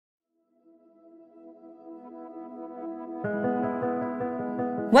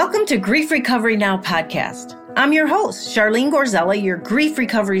Welcome to Grief Recovery Now podcast. I'm your host, Charlene Gorzella, your grief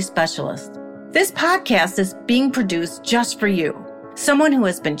recovery specialist. This podcast is being produced just for you, someone who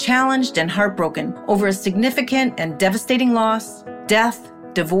has been challenged and heartbroken over a significant and devastating loss, death,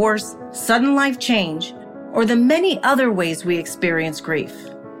 divorce, sudden life change, or the many other ways we experience grief.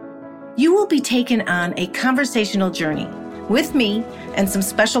 You will be taken on a conversational journey with me and some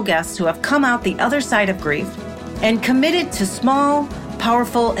special guests who have come out the other side of grief and committed to small,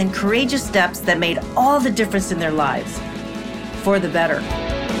 powerful, and courageous steps that made all the difference in their lives for the better.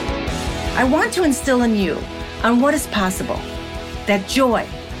 I want to instill in you on what is possible, that joy,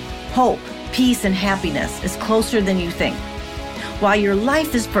 hope, peace, and happiness is closer than you think. While your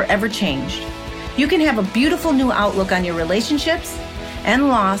life is forever changed, you can have a beautiful new outlook on your relationships and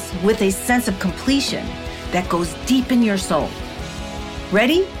loss with a sense of completion that goes deep in your soul.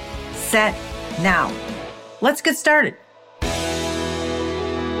 Ready, set, now. Let's get started.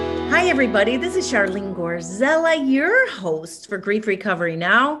 Hi, everybody. This is Charlene Gorzella, your host for Grief Recovery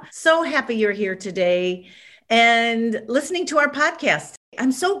Now. So happy you're here today and listening to our podcast.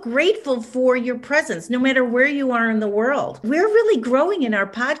 I'm so grateful for your presence, no matter where you are in the world. We're really growing in our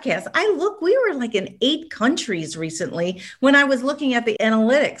podcast. We were like in 8 countries recently when I was looking at the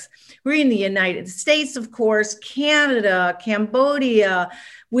analytics. We're in the United States, of course, Canada, Cambodia.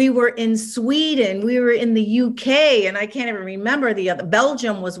 We were in Sweden, we were in the UK, and I can't even remember the other.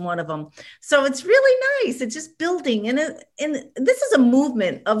 Belgium was one of them. So it's really nice. It's just building. And this is a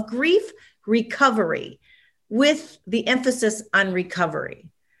movement of grief recovery with the emphasis on recovery.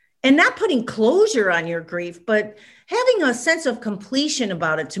 And not putting closure on your grief, but having a sense of completion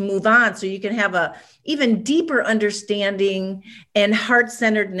about it to move on so you can have a even deeper understanding and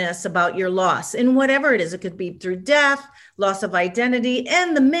heart-centeredness about your loss. And whatever it is, it could be through death, loss of identity,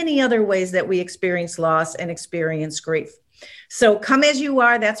 and the many other ways that we experience loss and experience grief. So come as you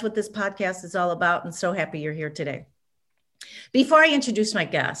are. That's what this podcast is all about. And so happy you're here today. Before I introduce our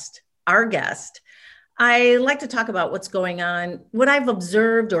guest, I like to talk about what's going on, what I've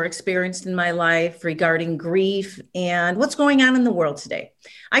observed or experienced in my life regarding grief and what's going on in the world today.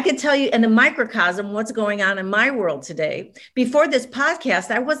 I could tell you in a microcosm what's going on in my world today. Before this podcast,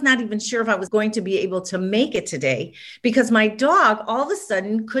 I was not even sure if I was going to be able to make it today because my dog all of a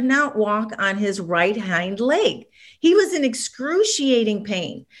sudden could not walk on his right hind leg. He was in excruciating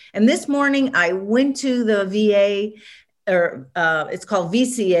pain. And this morning I went to the VA, it's called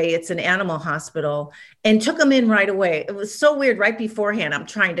VCA. It's an animal hospital, and took him in right away. It was so weird. Right beforehand, I'm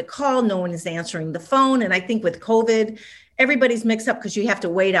trying to call. No one is answering the phone. And I think with COVID, everybody's mixed up because you have to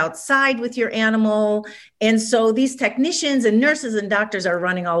wait outside with your animal. And so these technicians and nurses and doctors are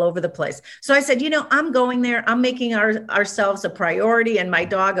running all over the place. So I said, I'm going there. I'm making ourselves a priority, and my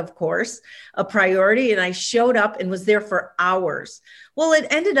dog, of course, a priority. And I showed up and was there for hours. Well, it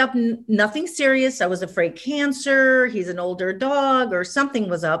ended up nothing serious. I was afraid cancer. He's an older dog or something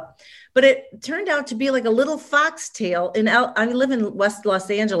was up. But it turned out to be like a little foxtail. I live in West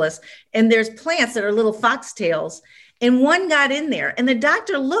Los Angeles, and there's plants that are little foxtails. And one got in there, and the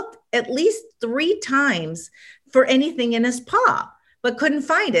doctor looked at least 3 times for anything in his paw, but couldn't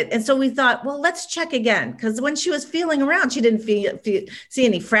find it. And so we thought, well, let's check again. Because when she was feeling around, she didn't see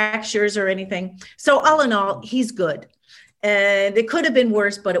any fractures or anything. So all in all, he's good. And it could have been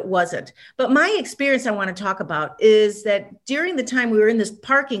worse, but it wasn't. But my experience I want to talk about is that during the time we were in this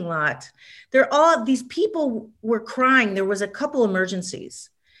parking lot, these people were crying. There was a couple emergencies.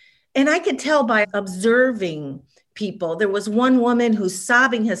 And I could tell by observing people. There was one woman who's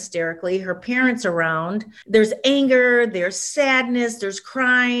sobbing hysterically, her parents around. There's anger, there's sadness, there's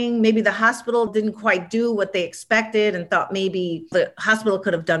crying. Maybe the hospital didn't quite do what they expected and thought maybe the hospital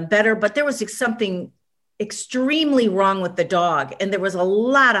could have done better. But there was something extremely wrong with the dog. And there was a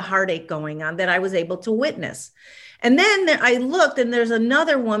lot of heartache going on that I was able to witness. And then I looked, and there's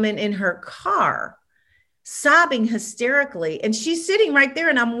another woman in her car sobbing hysterically. And she's sitting right there,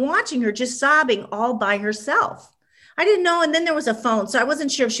 and I'm watching her just sobbing all by herself. I didn't know. And then there was a phone. So I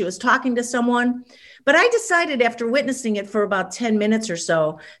wasn't sure if she was talking to someone. But I decided after witnessing it for about 10 minutes or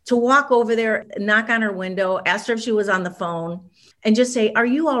so to walk over there, knock on her window, ask her if she was on the phone, and just say, "Are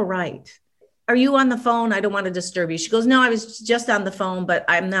you all right? Are you on the phone? I don't want to disturb you." She goes, "No, I was just on the phone, but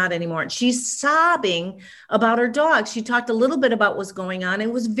I'm not anymore." And she's sobbing about her dog. She talked a little bit about what's going on.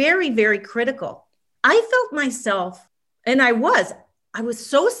 It was very, very critical. I felt myself, and I was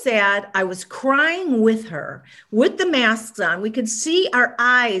so sad. I was crying with her, with the masks on. We could see our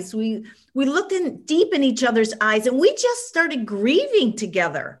eyes. We looked deep in each other's eyes, and we just started grieving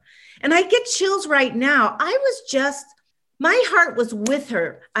together. And I get chills right now. My heart was with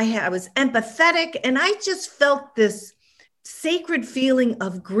her. I was empathetic, and I just felt this sacred feeling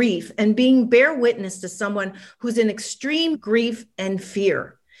of grief and being bear witness to someone who's in extreme grief and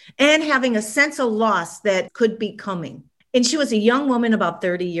fear and having a sense of loss that could be coming. And she was a young woman, about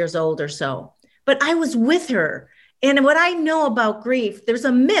 30 years old or so. But I was with her. And what I know about grief, there's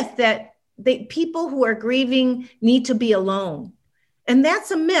a myth that people who are grieving need to be alone. And that's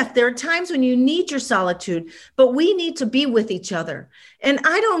a myth. There are times when you need your solitude, but we need to be with each other. And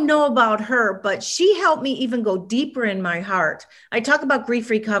I don't know about her, but she helped me even go deeper in my heart. I talk about grief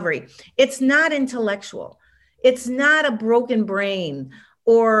recovery. It's not intellectual. It's not a broken brain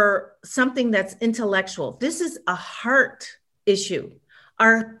or something that's intellectual. This is a heart issue.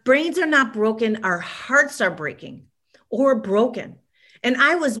 Our brains are not broken. Our hearts are breaking or broken. And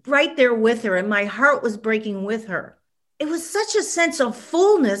I was right there with her, and my heart was breaking with her. It was such a sense of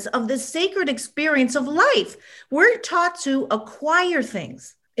fullness of the sacred experience of life. We're taught to acquire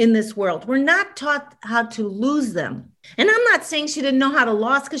things in this world. We're not taught how to lose them. And I'm not saying she didn't know how to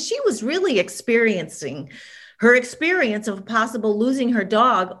lose, because she was really experiencing her experience of possible losing her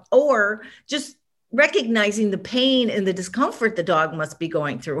dog, or just recognizing the pain and the discomfort the dog must be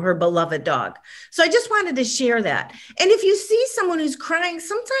going through, her beloved dog. So I just wanted to share that. And if you see someone who's crying,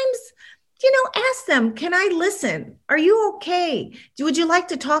 sometimes, ask them, can I listen? Are you okay? Would you like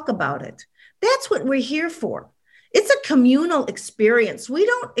to talk about it? That's what we're here for. It's a communal experience. We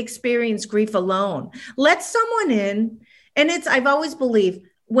don't experience grief alone. Let someone in. And I've always believed,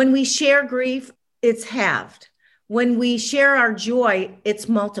 when we share grief, it's halved. When we share our joy, it's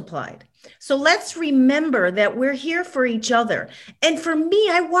multiplied. So let's remember that we're here for each other. And for me,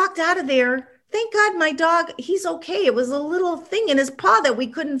 I walked out of there. Thank God my dog, he's okay. It was a little thing in his paw that we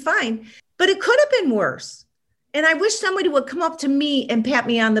couldn't find, but it could have been worse. And I wish somebody would come up to me and pat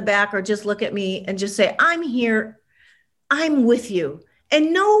me on the back, or just look at me and just say, I'm here. I'm with you.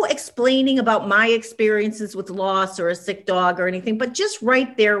 And no explaining about my experiences with loss or a sick dog or anything, but just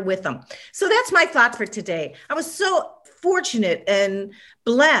right there with them. So that's my thought for today. I was so fortunate and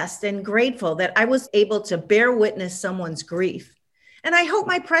blessed and grateful that I was able to bear witness someone's grief. And I hope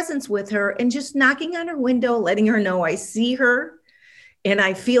my presence with her and just knocking on her window, letting her know I see her and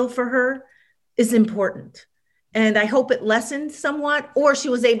I feel for her is important. And I hope it lessened somewhat, or she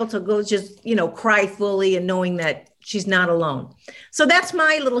was able to go just, cry fully and knowing that she's not alone. So that's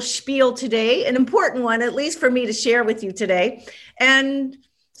my little spiel today, an important one, at least for me to share with you today. And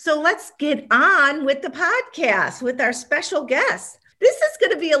so let's get on with the podcast with our special guest. This is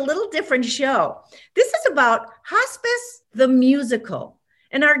going to be a little different show. This is about Hospice, the musical.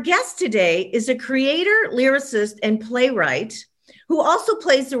 And our guest today is a creator, lyricist, and playwright who also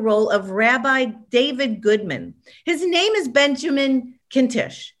plays the role of Rabbi David Goodman. His name is Benjamin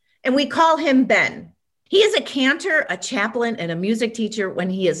Kintish, and we call him Ben. He is a cantor, a chaplain, and a music teacher when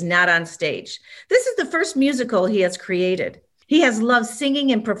he is not on stage. This is the first musical he has created. He has loved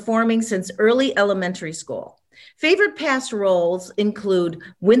singing and performing since early elementary school. Favorite past roles include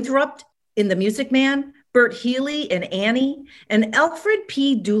Winthrop in The Music Man, Bert Healy in Annie, and Alfred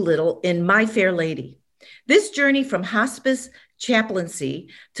P. Doolittle in My Fair Lady. This journey from hospice chaplaincy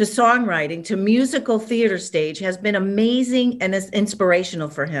to songwriting to musical theater stage has been amazing and is inspirational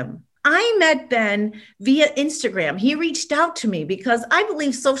for him. I met Ben via Instagram. He reached out to me because I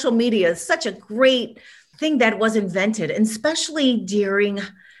believe social media is such a great thing that was invented, and especially during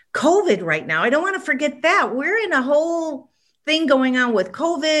COVID right now. I don't want to forget that. We're in a whole thing going on with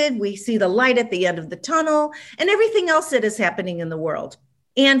COVID. We see the light at the end of the tunnel and everything else that is happening in the world.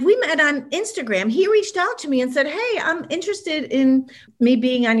 And we met on Instagram. He reached out to me and said, hey, I'm interested in me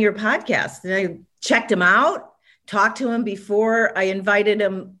being on your podcast. And I checked him out, talked to him before I invited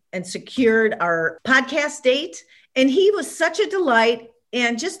him and secured our podcast date. And he was such a delight.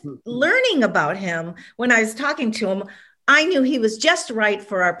 And just learning about him when I was talking to him, I knew he was just right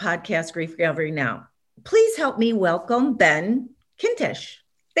for our podcast, Grief Recovery Now. Please help me welcome Ben Kintish.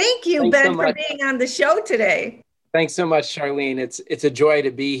 Thank you, Thanks Ben, for being on the show today. Thanks so much, Charlene. It's a joy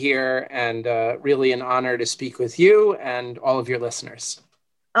to be here, and really an honor to speak with you and all of your listeners.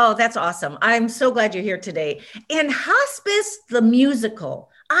 Oh, that's awesome. I'm so glad you're here today. And Hospice, the musical,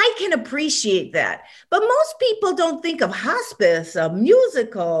 I can appreciate that. But most people don't think of hospice, a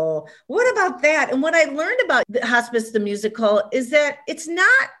musical. What about that? And what I learned about Hospice, the musical, is that it's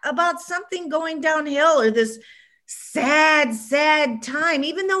not about something going downhill or this sad, sad time,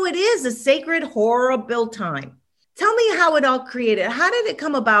 even though it is a sacred, horrible time. Tell me how it all created. How did it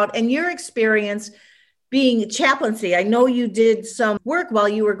come about, and your experience being chaplaincy? I know you did some work while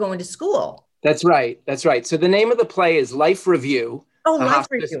you were going to school. That's right. So the name of the play is Life Review, a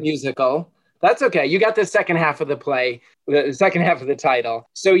Hospice musical. That's okay. You got the second half of the play, the second half of the title.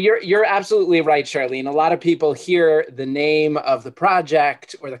 So you're absolutely right, Charlene. A lot of people hear the name of the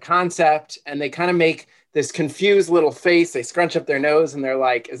project or the concept, and they kind of make this confused little face. They scrunch up their nose and they're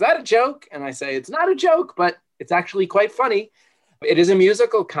like, is that a joke? And I say, it's not a joke, but it's actually quite funny. It is a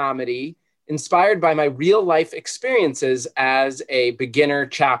musical comedy inspired by my real life experiences as a beginner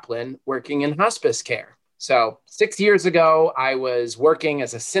chaplain working in hospice care. So 6 years ago, I was working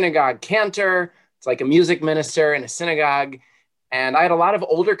as a synagogue cantor. It's like a music minister in a synagogue. And I had a lot of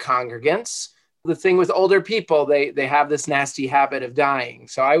older congregants. The thing with older people, they have this nasty habit of dying.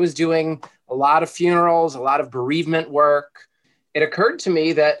 So I was doing a lot of funerals, a lot of bereavement work. It occurred to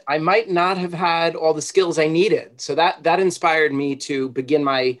me that I might not have had all the skills I needed. So that inspired me to begin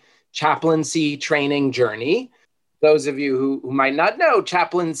my chaplaincy training journey. Those of you who might not know,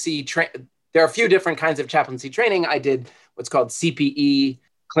 there are a few different kinds of chaplaincy training. I did what's called CPE,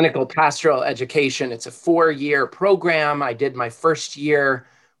 Clinical Pastoral Education. It's a 4-year program. I did my first year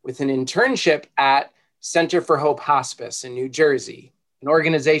with an internship at Center for Hope Hospice in New Jersey, an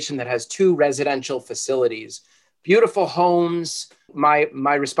organization that has 2 residential facilities, beautiful homes. My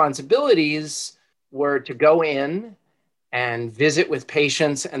responsibilities were to go in and visit with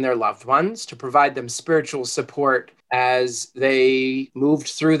patients and their loved ones to provide them spiritual support as they moved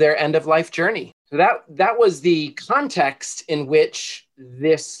through their end-of-life journey. So that was the context in which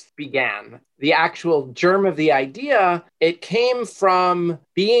this began. The actual germ of the idea, it came from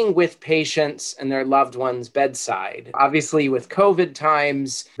being with patients and their loved ones' bedside. Obviously, with COVID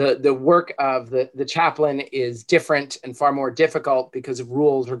times, the work of the chaplain is different and far more difficult because of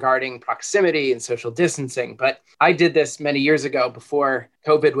rules regarding proximity and social distancing. But I did this many years ago before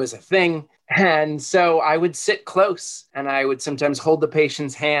COVID was a thing. And so I would sit close and I would sometimes hold the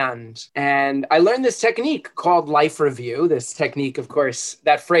patient's hand. And I learned this technique called life review. This technique, of course,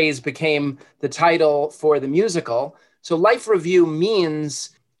 that phrase became the title for the musical. So life review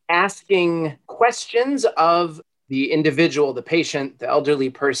means asking questions of the individual, the patient, the elderly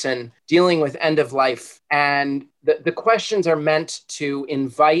person dealing with end of life. And the questions are meant to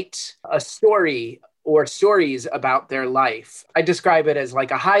invite a story or stories about their life. I describe it as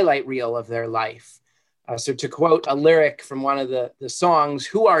like a highlight reel of their life. So to quote a lyric from one of the songs,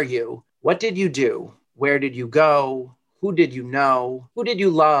 who are you? What did you do? Where did you go? Who did you know? Who did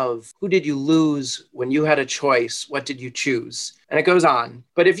you love? Who did you lose? When you had a choice, what did you choose? And it goes on.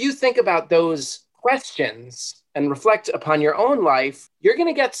 But if you think about those questions and reflect upon your own life, you're going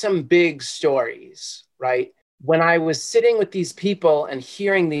to get some big stories, right? When I was sitting with these people and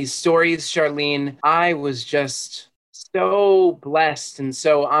hearing these stories, Charlene, I was just so blessed and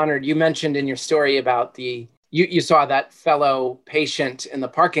so honored. You mentioned in your story about you saw that fellow patient in the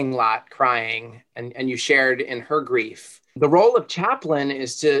parking lot crying and you shared in her grief. The role of chaplain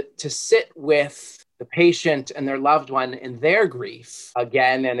is to sit with the patient and their loved one in their grief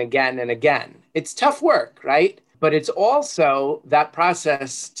again and again and again. It's tough work, right? But it's also that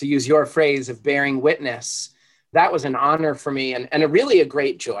process, to use your phrase, of bearing witness. That was an honor for me and really a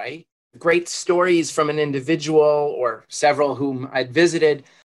great joy. Great stories from an individual or several whom I'd visited.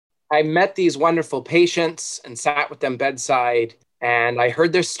 I met these wonderful patients and sat with them bedside, and I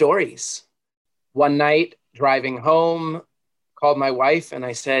heard their stories. One night, driving home, called my wife and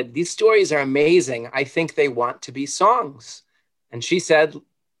I said, these stories are amazing. I think they want to be songs. And she said,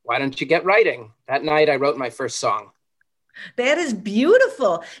 why don't you get writing? That night, I wrote my first song. That is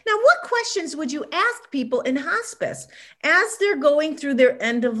beautiful. Now, what questions would you ask people in hospice as they're going through their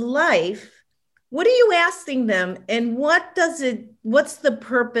end of life? What are you asking them, and what's the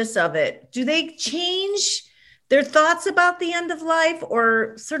purpose of it? Do they change their thoughts about the end of life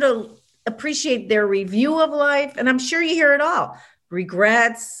or sort of appreciate their review of life? And I'm sure you hear it all.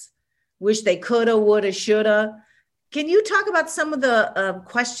 Regrets, wish they coulda, woulda, shoulda. Can you talk about some of the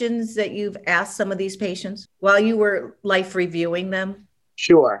questions that you've asked some of these patients while you were life reviewing them?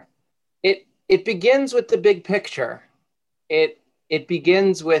 Sure. It begins with the big picture. It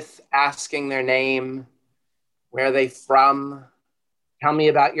begins with asking their name, where are they from, tell me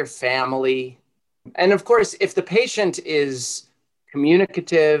about your family. And of course, if the patient is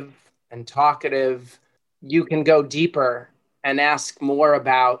communicative and talkative, you can go deeper and ask more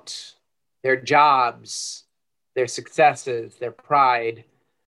about their jobs, their successes, their pride,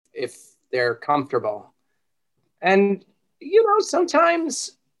 if they're comfortable. And,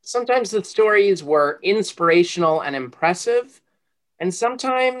 sometimes the stories were inspirational and impressive, and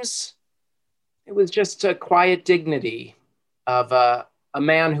sometimes it was just a quiet dignity of a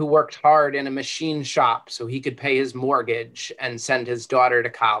man who worked hard in a machine shop so he could pay his mortgage and send his daughter to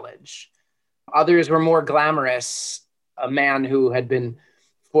college. Others were more glamorous, a man who had been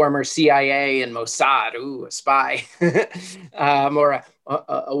former CIA and Mossad, ooh, a spy, or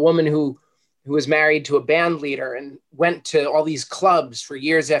a woman who was married to a band leader and went to all these clubs for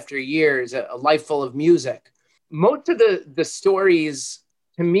years after years, a life full of music. Most of the stories,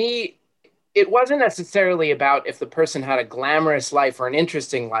 to me, it wasn't necessarily about if the person had a glamorous life or an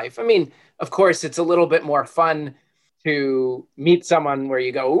interesting life. I mean, of course, it's a little bit more fun to meet someone where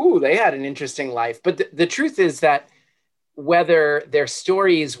you go, ooh, they had an interesting life. But the truth is that whether their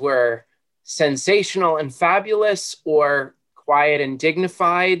stories were sensational and fabulous or quiet and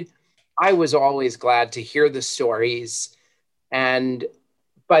dignified, I was always glad to hear the stories. And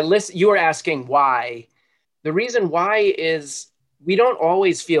you were asking why. The reason why is we don't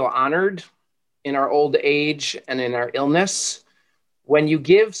always feel honored in our old age and in our illness. When you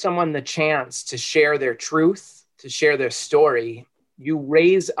give someone the chance to share their truth, to share their story, you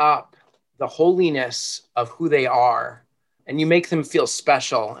raise up the holiness of who they are, and you make them feel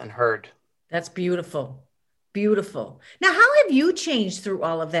special and heard. That's beautiful. Beautiful. Now, how have you changed through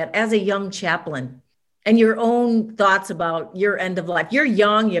all of that as a young chaplain and your own thoughts about your end of life? You're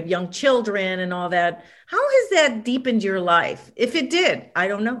young, you have young children and all that. How has that deepened your life? If it did, I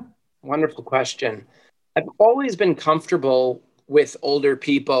don't know. Wonderful question. I've always been comfortable with older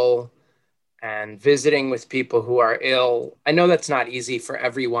people and visiting with people who are ill. I know that's not easy for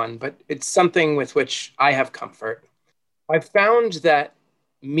everyone, but it's something with which I have comfort. I've found that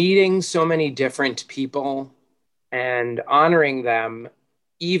meeting so many different people and honoring them,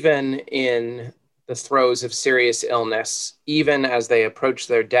 even in the throes of serious illness, even as they approach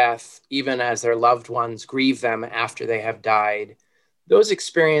their death, even as their loved ones grieve them after they have died, those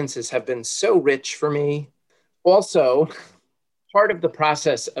experiences have been so rich for me. Also, part of the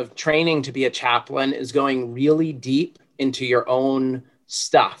process of training to be a chaplain is going really deep into your own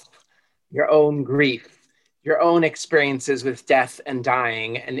stuff, your own grief, your own experiences with death and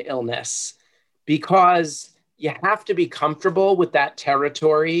dying and illness, because you have to be comfortable with that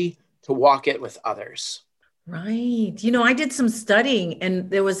territory to walk it with others. Right. You know, I did some studying and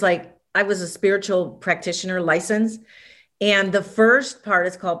there was I was a spiritual practitioner license. And the first part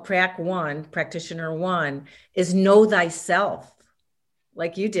is called Practitioner 1, is know thyself,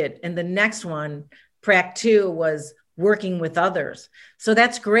 like you did. And the next one, Prac 2, was working with others. So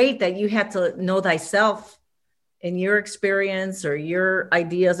that's great that you had to know thyself in your experience or your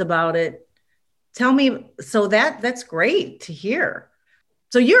ideas about it. Tell me, so that's great to hear.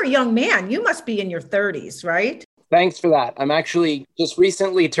 So you're a young man. You must be in your 30s, right? Thanks for that. I'm actually just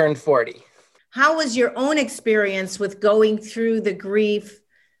recently turned 40. How was your own experience with going through the grief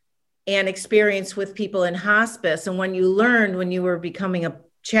and experience with people in hospice? And when you learned when you were becoming a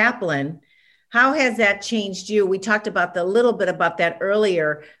chaplain, how has that changed you? We talked about a little bit about that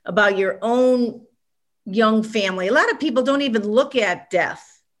earlier, about your own young family. A lot of people don't even look at death.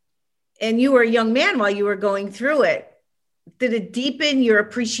 And you were a young man while you were going through it. Did it deepen your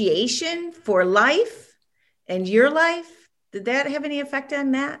appreciation for life and your life? Did that have any effect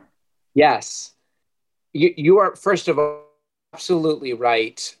on that? Yes. You are, first of all, absolutely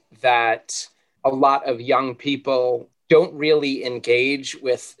right that a lot of young people don't really engage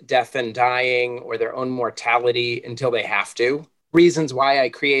with death and dying or their own mortality until they have to. Reasons why I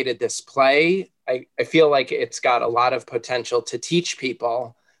created this play, I feel like it's got a lot of potential to teach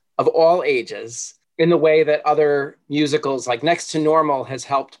people of all ages in the way that other musicals like Next to Normal has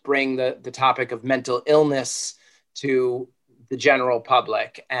helped bring the topic of mental illness to the general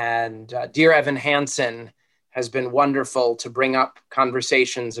public. And Dear Evan Hansen has been wonderful to bring up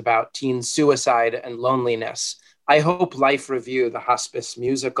conversations about teen suicide and loneliness. I hope Life Review, the hospice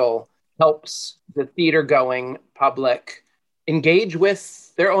musical, helps the theater-going public engage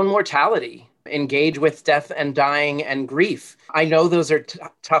with their own mortality, engage with death and dying and grief. I know those are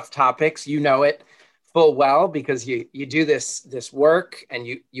tough topics. You know it full well because you do this work and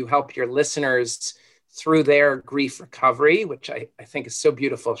you help your listeners through their grief recovery, which I think is so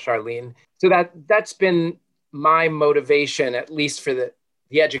beautiful, Charlene. So that's been my motivation, at least for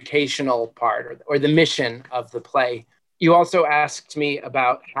the educational part or the mission of the play. You also asked me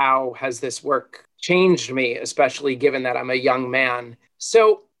about how has this work changed me, especially given that I'm a young man.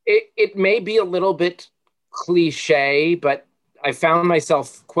 So it may be a little bit cliche, but I found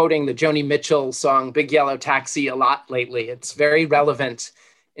myself quoting the Joni Mitchell song, Big Yellow Taxi, a lot lately. It's very relevant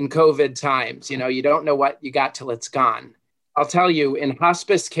in COVID times. You know, you don't know what you got till it's gone. I'll tell you, in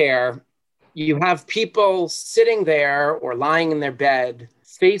hospice care, you have people sitting there or lying in their bed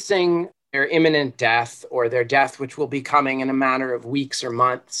facing their imminent death or their death, which will be coming in a matter of weeks or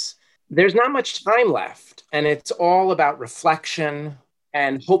months. There's not much time left, and it's all about reflection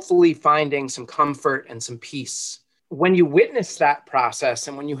and hopefully finding some comfort and some peace. when you witness that process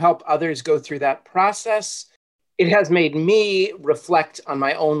and when you help others go through that process, it has made me reflect on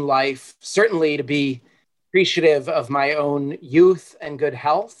my own life, certainly to be appreciative of my own youth and good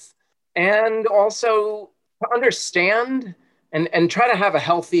health, and also to understand and try to have a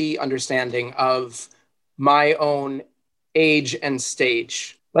healthy understanding of my own age and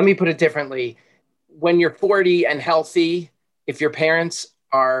stage. Let me put it differently. When you're 40 and healthy, if your parents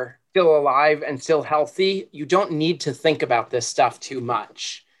are still alive and still healthy, you don't need to think about this stuff too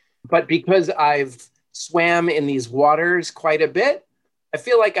much. But because I've swam in these waters quite a bit, I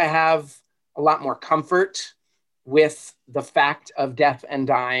feel like I have a lot more comfort with the fact of death and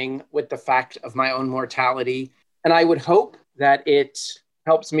dying, with the fact of my own mortality. And I would hope that it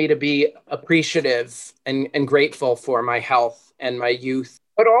helps me to be appreciative and grateful for my health and my youth,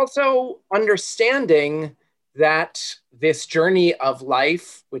 but also understanding that this journey of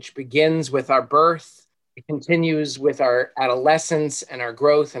life, which begins with our birth, it continues with our adolescence and our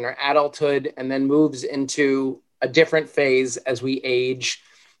growth and our adulthood, and then moves into a different phase as we age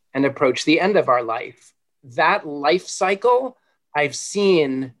and approach the end of our life. That life cycle I've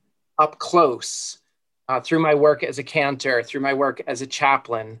seen up close through my work as a cantor, through my work as a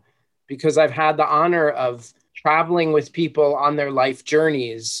chaplain, because I've had the honor of traveling with people on their life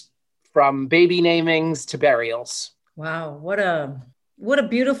journeys from baby namings to burials. Wow, what a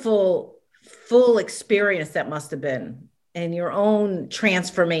beautiful, full experience that must have been, and your own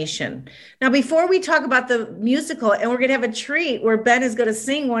transformation. Now, before we talk about the musical, and we're going to have a treat where Ben is going to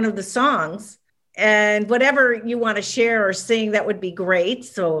sing one of the songs, and whatever you want to share or sing, that would be great.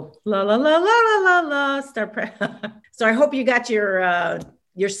 So la la la la la la la. So I hope you got your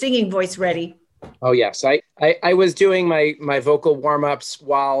singing voice ready. Oh, yes. I was doing my vocal warm-ups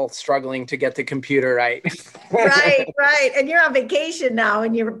while struggling to get the computer right. Right. And you're on vacation now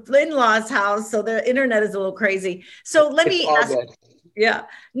in your in-laws' house, so the internet is a little crazy. So let me ask. Good. Yeah.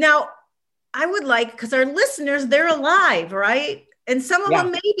 Now, I would like, because our listeners, they're alive, right? And some of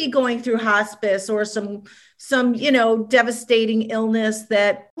them may be going through hospice or some devastating illness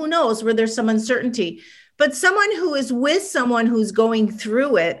that, who knows, where there's some uncertainty. But someone who is with someone who's going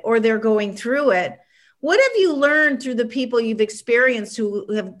through it, or they're going through it, what have you learned through the people you've experienced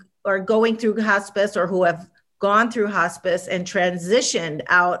who are going through hospice or who have gone through hospice and transitioned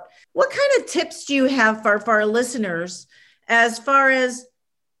out? What kind of tips do you have for our listeners as far as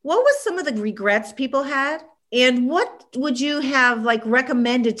what was some of the regrets people had? And what would you have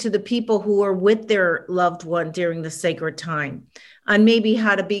recommended to the people who are with their loved one during the sacred time on maybe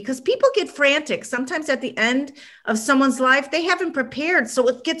how to be? Because people get frantic. Sometimes at the end of someone's life, they haven't prepared. So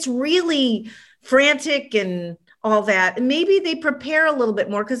it gets really frantic and all that. And maybe they prepare a little bit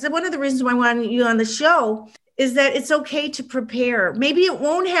more, because one of the reasons why I wanted you on the show is that it's okay to prepare. Maybe it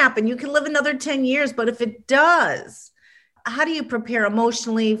won't happen. You can live another 10 years, but if it does, how do you prepare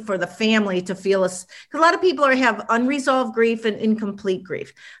emotionally for the family to feel us? Because a lot of people have unresolved grief and incomplete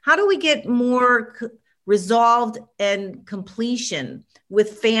grief. How do we get more resolved and completion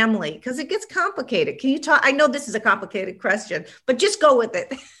with family? Because it gets complicated. Can you talk? I know this is a complicated question, but just go with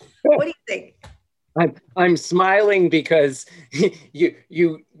it. What do you think? I'm smiling because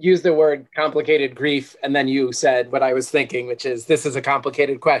you used the word complicated grief, and then you said what I was thinking, which is this is a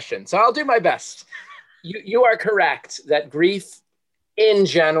complicated question. So I'll do my best. You are correct that grief in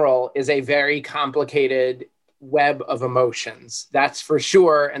general is a very complicated web of emotions. That's for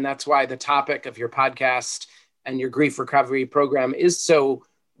sure. And that's why the topic of your podcast and your grief recovery program is so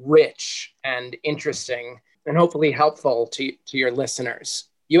rich and interesting and hopefully helpful to your listeners.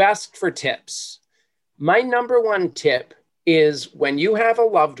 You asked for tips. My number one tip is when you have a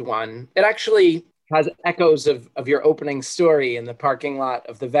loved one, it actually has echoes of your opening story in the parking lot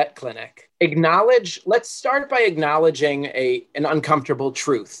of the vet clinic. Let's start by acknowledging an uncomfortable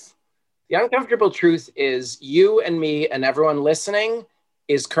truth. The uncomfortable truth is you and me and everyone listening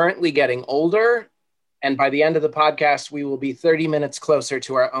is currently getting older. And by the end of the podcast, we will be 30 minutes closer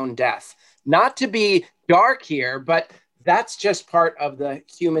to our own death. Not to be dark here, but that's just part of the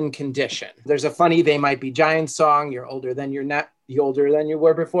human condition. There's a funny They Might Be Giants song, you're older than you're not, you're older than you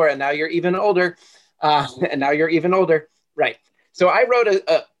were before, and now you're even older. And now you're even older. Right. So I wrote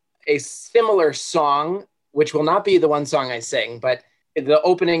a similar song, which will not be the one song I sing, but the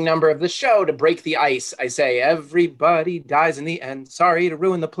opening number of the show, to break the ice, I say, everybody dies in the end. Sorry to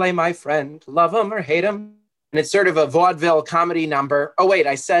ruin the play, my friend. Love them or hate them. And it's sort of a vaudeville comedy number. Oh, wait,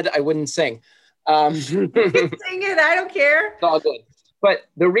 I said I wouldn't sing. You can sing it. I don't care. It's all good. But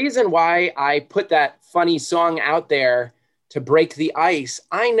the reason why I put that funny song out there to break the ice,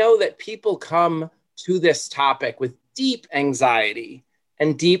 I know that people come to this topic with deep anxiety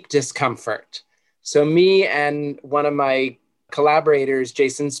and deep discomfort. So me and one of my collaborators,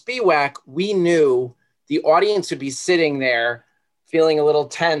 Jason Spiewak, we knew the audience would be sitting there feeling a little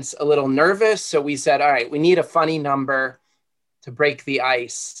tense, a little nervous. So we said, all right, we need a funny number to break the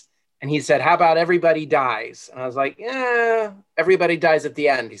ice. And he said, how about everybody dies? And I was like, yeah, everybody dies at the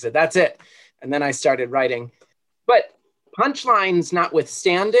end. He said, that's it. And then I started writing. But punchlines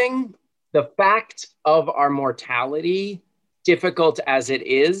notwithstanding, the fact of our mortality, difficult as it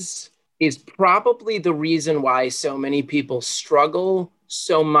is probably the reason why so many people struggle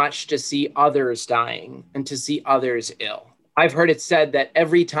so much to see others dying and to see others ill. I've heard it said that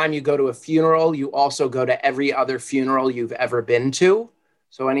every time you go to a funeral, you also go to every other funeral you've ever been to.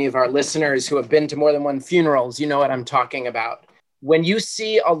 So any of our listeners who have been to more than one funerals, you know what I'm talking about. When you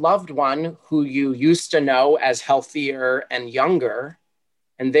see a loved one who you used to know as healthier and younger,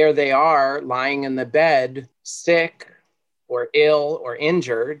 and there they are lying in the bed, sick or ill or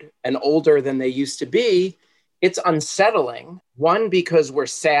injured and older than they used to be, it's unsettling. One, because we're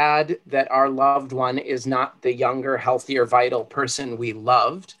sad that our loved one is not the younger, healthier, vital person we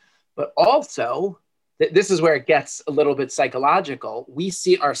loved, but also, this is where it gets a little bit psychological, we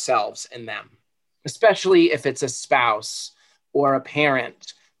see ourselves in them, especially if it's a spouse or a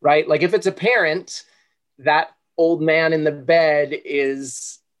parent, right? Like if it's a parent, that old man in the bed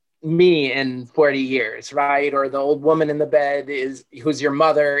is me in 40 years, right? Or the old woman in the bed who's your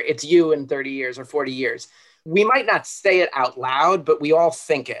mother, it's you in 30 years or 40 years. We might not say it out loud, but we all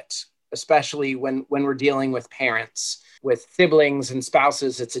think it, especially when we're dealing with parents. With siblings and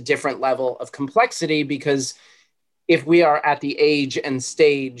spouses, it's a different level of complexity because if we are at the age and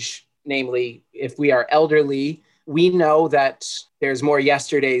stage, namely, if we are elderly, we know that there's more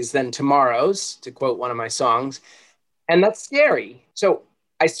yesterdays than tomorrows, to quote one of my songs, and that's scary. So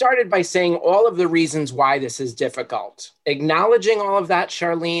I started by saying all of the reasons why this is difficult. Acknowledging all of that,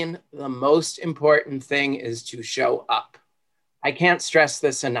 Charlene, the most important thing is to show up. I can't stress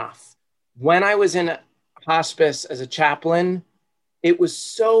this enough. When I was in hospice as a chaplain, it was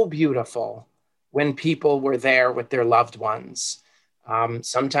so beautiful when people were there with their loved ones.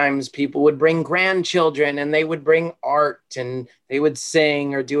 Sometimes people would bring grandchildren and they would bring art and they would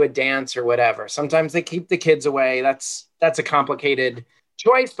sing or do a dance or whatever. Sometimes they keep the kids away. That's a complicated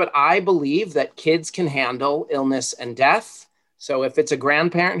choice, but I believe that kids can handle illness and death. So if it's a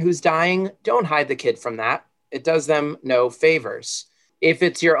grandparent who's dying, don't hide the kid from that. It does them no favors. If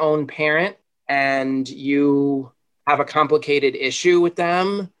it's your own parent and you have a complicated issue with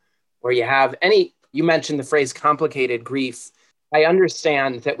them, or you mentioned the phrase complicated grief. I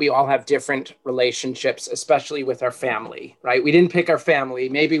understand that we all have different relationships, especially with our family, right? We didn't pick our family.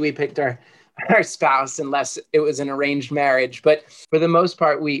 Maybe we picked our spouse unless it was an arranged marriage. But for the most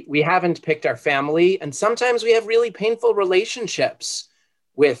part, we haven't picked our family. And sometimes we have really painful relationships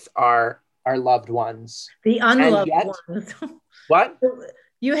with our loved ones. The unloved ones. What?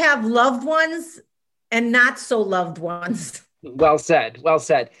 You have loved ones and not so loved ones. Well said. Well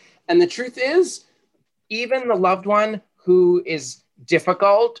said. And the truth is, even the loved one who is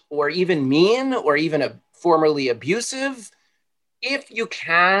difficult or even mean or even formerly abusive, if you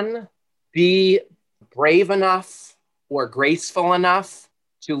can be brave enough or graceful enough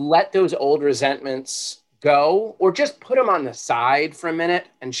to let those old resentments go or just put them on the side for a minute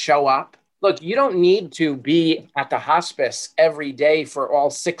and show up. Look, you don't need to be at the hospice every day for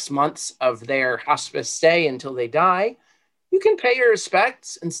all 6 months of their hospice stay until they die. You can pay your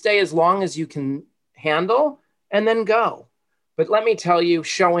respects and stay as long as you can handle and then go. But let me tell you,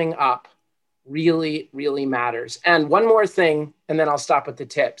 showing up really, really matters. And one more thing, and then I'll stop with the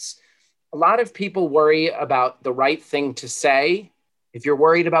tips. A lot of people worry about the right thing to say. If you're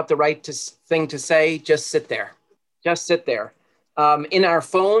worried about the right thing to say, just sit there. Just sit there. In our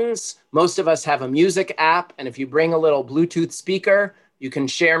phones, most of us have a music app. And if you bring a little Bluetooth speaker, you can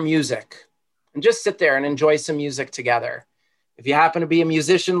share music and just sit there and enjoy some music together. If you happen to be a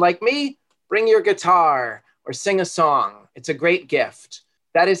musician like me, bring your guitar or sing a song. It's a great gift.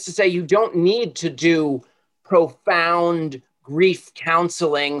 That is to say, you don't need to do profound grief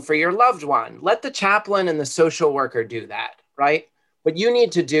counseling for your loved one. Let the chaplain and the social worker do that, right? What you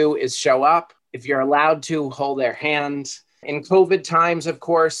need to do is show up. If you're allowed to, hold their hand. In COVID times, of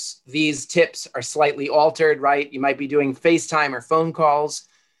course, these tips are slightly altered, right? You might be doing FaceTime or phone calls.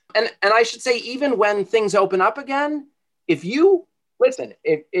 And I should say, even when things open up again, if you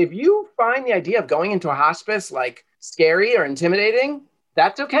find the idea of going into a hospice like scary or intimidating,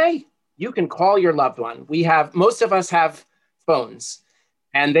 that's okay. You can call your loved one. Most of us have phones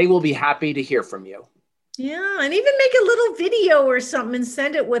and they will be happy to hear from you. Yeah. And even make a little video or something and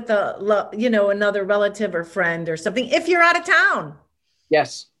send it with another relative or friend or something if you're out of town.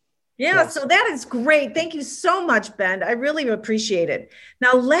 Yes. Yeah, Yes. so that is great. Thank you so much, Ben. I really appreciate it.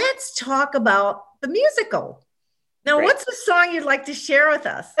 Now let's talk about the musical. Now, Great. what's the song you'd like to share with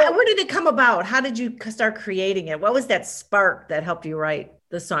us? Where did it come about? How did you start creating it? What was that spark that helped you write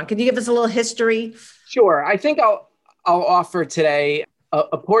the song? Can you give us a little history? Sure. I think I'll offer today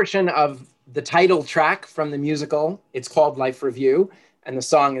a portion of the title track from the musical. It's called Life Review, and the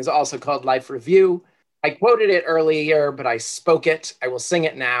song is also called Life Review. I quoted it earlier, but I spoke it. I will sing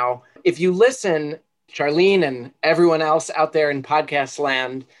it now. If you listen, Charlene and everyone else out there in podcast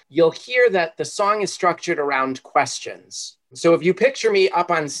land, you'll hear that the song is structured around questions. So if you picture me up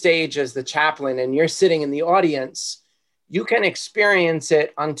on stage as the chaplain and you're sitting in the audience, you can experience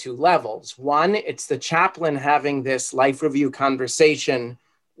it on two levels. One, it's the chaplain having this life review conversation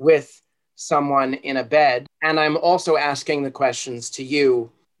with someone in a bed. And I'm also asking the questions to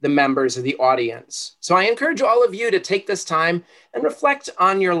you, the members of the audience. So I encourage all of you to take this time and reflect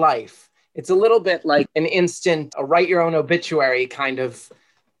on your life. It's a little bit like an instant, a write your own obituary kind of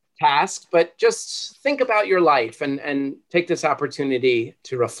task, but just think about your life and take this opportunity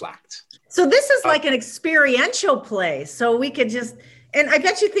to reflect. So this is like an experiential play. So we could just, and I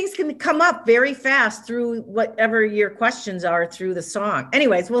bet you things can come up very fast through whatever your questions are through the song.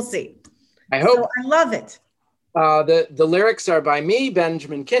 Anyways, we'll see. I hope. So I love it. The lyrics are by me,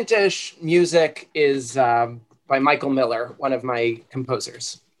 Benjamin Kintish. Music is by Michael Miller, one of my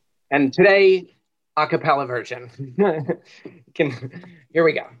composers. And today, a cappella version. Here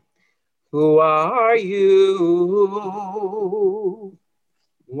we go. Who are you?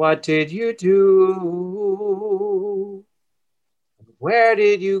 What did you do? Where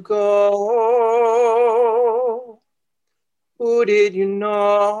did you go? Who did you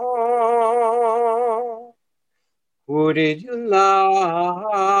know? Who did you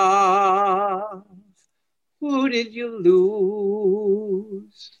love? Who did you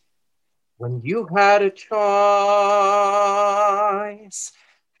lose? When you had a choice,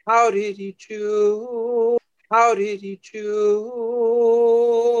 how did you choose? How did you choose?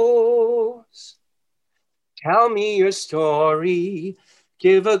 Tell me your story.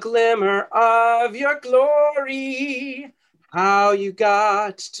 Give a glimmer of your glory. How you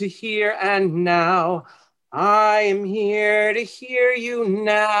got to here and now. I am here to hear you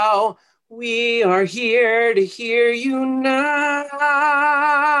now. We are here to hear you now.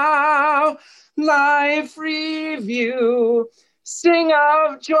 Life Review. Sing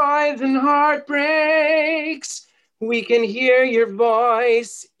of joys and heartbreaks. We can hear your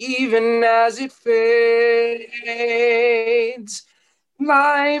voice even as it fades.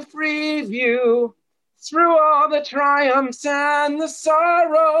 Life Review. Through all the triumphs and the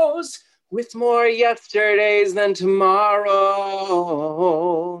sorrows, with more yesterdays than tomorrows.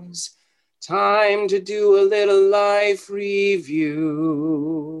 Time to do a little life review.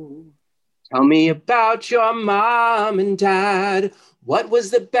 Tell me about your mom and dad. What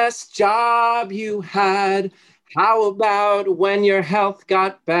was the best job you had? How about when your health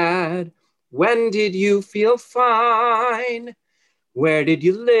got bad? When did you feel fine? Where did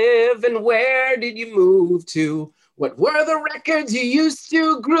you live and where did you move to? What were the records you used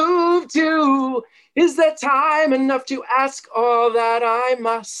to groove to? Is there time enough to ask all that I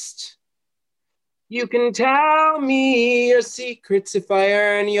must? You can tell me your secrets if I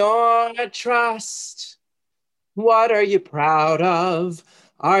earn your trust. What are you proud of?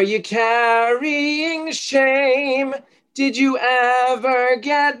 Are you carrying shame? Did you ever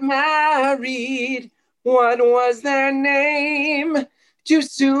get married? What was their name? Too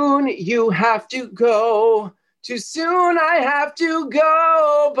soon you have to go. Too soon I have to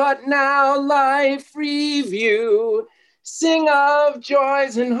go. But now Life Review. Sing of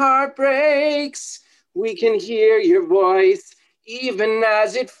joys and heartbreaks. We can hear your voice even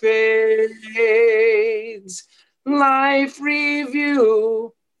as it fades. Life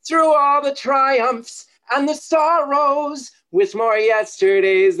Review. Through all the triumphs and the sorrows, with more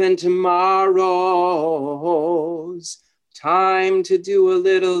yesterdays than tomorrows. Time to do a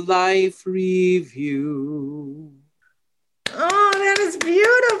little life review. Oh, that is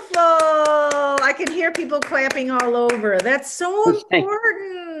beautiful. I can hear people clapping all over. That's so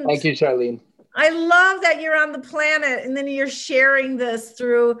important. Thank you, Charlene. I love that you're on the planet and then you're sharing this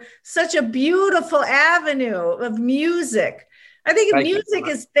through such a beautiful avenue of music. I think music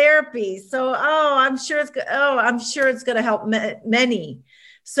is therapy. So, I'm sure it's going to help many.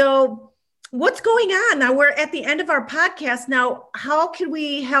 So what's going on now? We're at the end of our podcast. Now, how can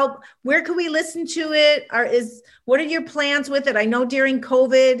we help? Where can we listen to it? What are your plans with it? I know during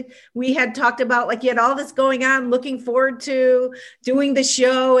COVID, we had talked about like you had all this going on, looking forward to doing the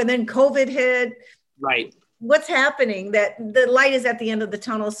show, and then COVID hit. Right. what's happening, that the light is at the end of the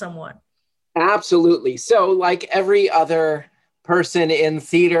tunnel somewhat. Absolutely. So like every other person in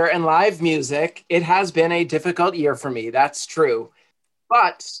theater and live music, it has been a difficult year for me. That's true.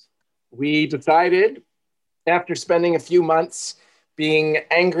 But we decided, after spending a few months being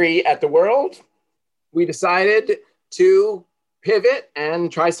angry at the world, we decided to pivot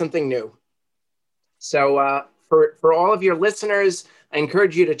and try something new. So for all of your listeners, I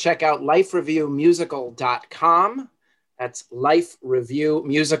encourage you to check out lifereviewmusical.com. That's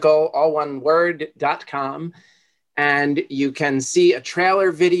lifereviewmusical, all one word.com. And you can see a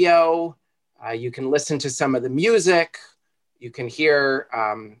trailer video. You can listen to some of the music. You can hear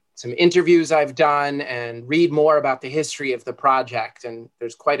some interviews I've done and read more about the history of the project. And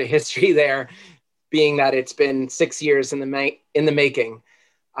there's quite a history there, being that it's been 6 years in the making.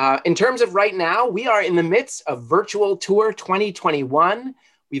 In terms of right now, we are in the midst of Virtual Tour 2021.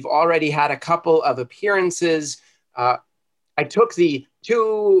 We've already had a couple of appearances. I took the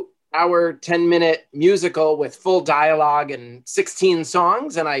 2-hour, 10-minute musical with full dialogue and 16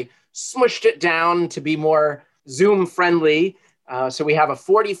 songs, and I smushed it down to be more Zoom friendly. So we have a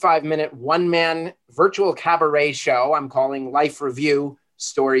 45-minute one-man virtual cabaret show I'm calling Life Review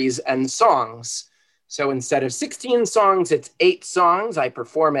Stories and Songs. So instead of 16 songs, it's 8 songs. I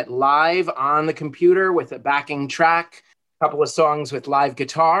perform it live on the computer with a backing track, a couple of songs with live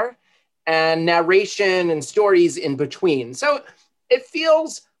guitar, and narration and stories in between. So it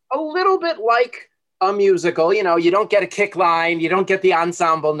feels a little bit like a musical. You know, you don't get a kick line, you don't get the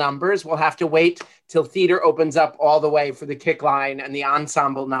ensemble numbers. We'll have to wait till theater opens up all the way for the kick line and the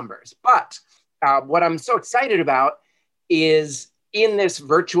ensemble numbers. But what I'm so excited about is in this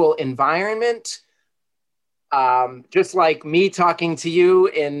virtual environment, just like me talking to you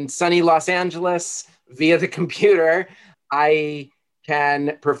in sunny Los Angeles via the computer, I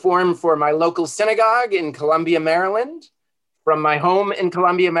can perform for my local synagogue in Columbia, Maryland, from my home in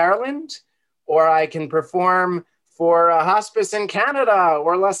Columbia, Maryland, or I can perform for a hospice in Canada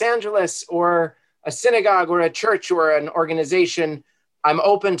or Los Angeles or a synagogue or a church or an organization. I'm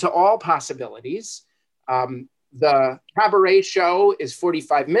open to all possibilities. The cabaret show is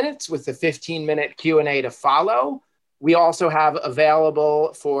 45 minutes with a 15-minute Q&A to follow. We also have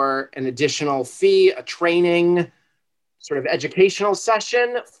available for an additional fee, a training sort of educational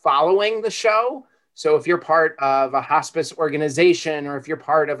session following the show. So if you're part of a hospice organization, or if you're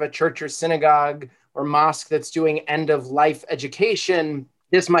part of a church or synagogue or mosque that's doing end-of-life education,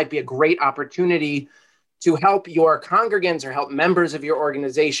 this might be a great opportunity to help your congregants or help members of your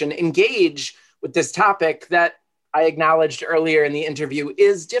organization engage with this topic that I acknowledged earlier in the interview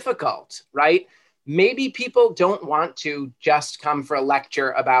is difficult, right? Maybe people don't want to just come for a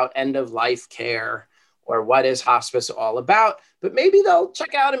lecture about end-of-life care or what is hospice all about, but maybe they'll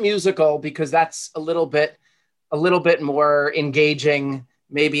check out a musical because that's a little bit more engaging.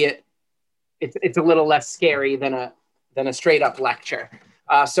 Maybe it's a little less scary than a straight up lecture.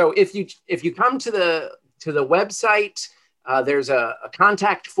 So if you come to the website, there's a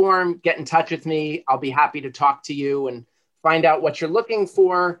contact form. Get in touch with me. I'll be happy to talk to you and find out what you're looking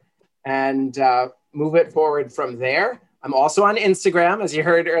for and move it forward from there. I'm also on Instagram, as you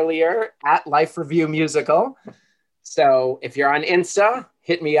heard earlier, at Life Review Musical. So if you're on Insta,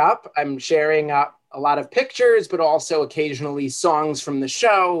 hit me up. I'm sharing a lot of pictures, but also occasionally songs from the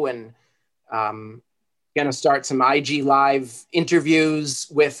show, and going to start some IG Live interviews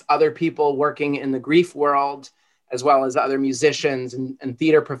with other people working in the grief world, as well as other musicians and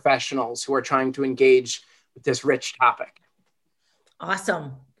theater professionals who are trying to engage with this rich topic.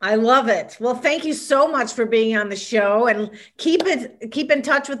 Awesome. I love it. Well, thank you so much for being on the show, and keep in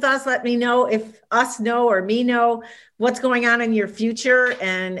touch with us. Let me know if me know what's going on in your future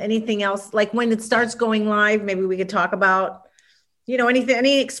and anything else, like when it starts going live, maybe we could talk about,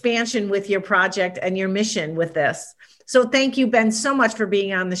 any expansion with your project and your mission with this. So thank you, Ben, so much for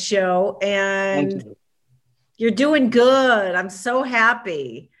being on the show, and you're doing good. I'm so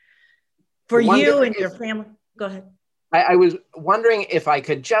happy for you and your family. Go ahead. I was wondering if I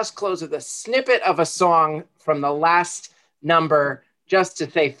could just close with a snippet of a song from the last number, just to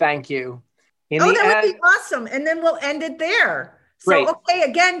say thank you. That would be awesome. And then we'll end it there. Great. So, okay,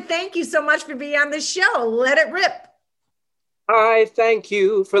 again, thank you so much for being on the show. Let it rip. I thank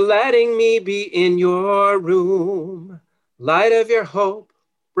you for letting me be in your room. Light of your hope,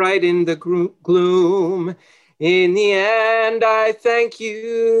 bright in the gloom. In the end, I thank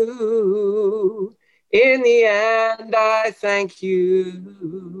you. In the end, I thank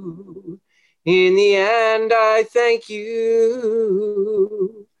you. In the end, I thank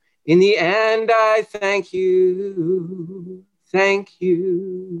you. In the end, I thank you. Thank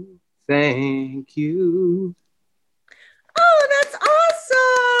you. Thank you. Oh, that's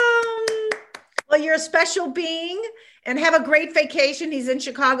awesome. Well, you're a special being, and have a great vacation. He's in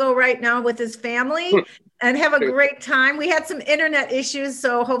Chicago right now with his family, and have a great time. We had some internet issues,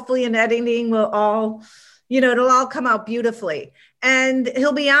 so hopefully in editing will all, it'll all come out beautifully. And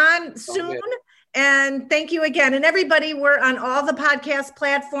he'll be on soon. And thank you again. And everybody, we're on all the podcast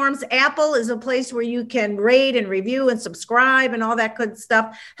platforms. Apple is a place where you can rate and review and subscribe and all that good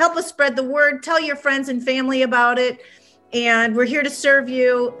stuff. Help us spread the word. Tell your friends and family about it. And we're here to serve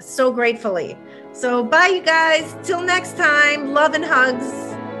you so gratefully. So bye, you guys. Till next time, love and hugs.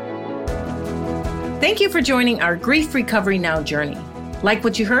 Thank you for joining our Grief Recovery Now journey. Like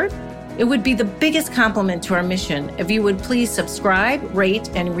what you heard? It would be the biggest compliment to our mission if you would please subscribe, rate,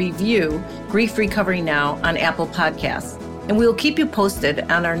 and review Grief Recovery Now on Apple Podcasts, and we will keep you posted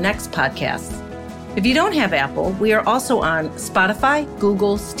on our next podcasts. If you don't have Apple, we are also on Spotify,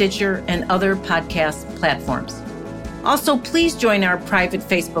 Google, Stitcher, and other podcast platforms. Also, please join our private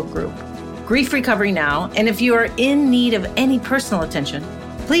Facebook group, Grief Recovery Now, and if you are in need of any personal attention,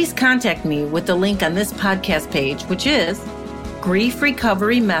 please contact me with the link on this podcast page, which is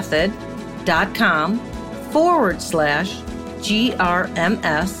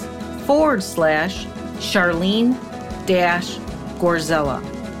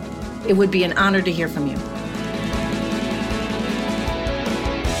It would be an honor to hear from you.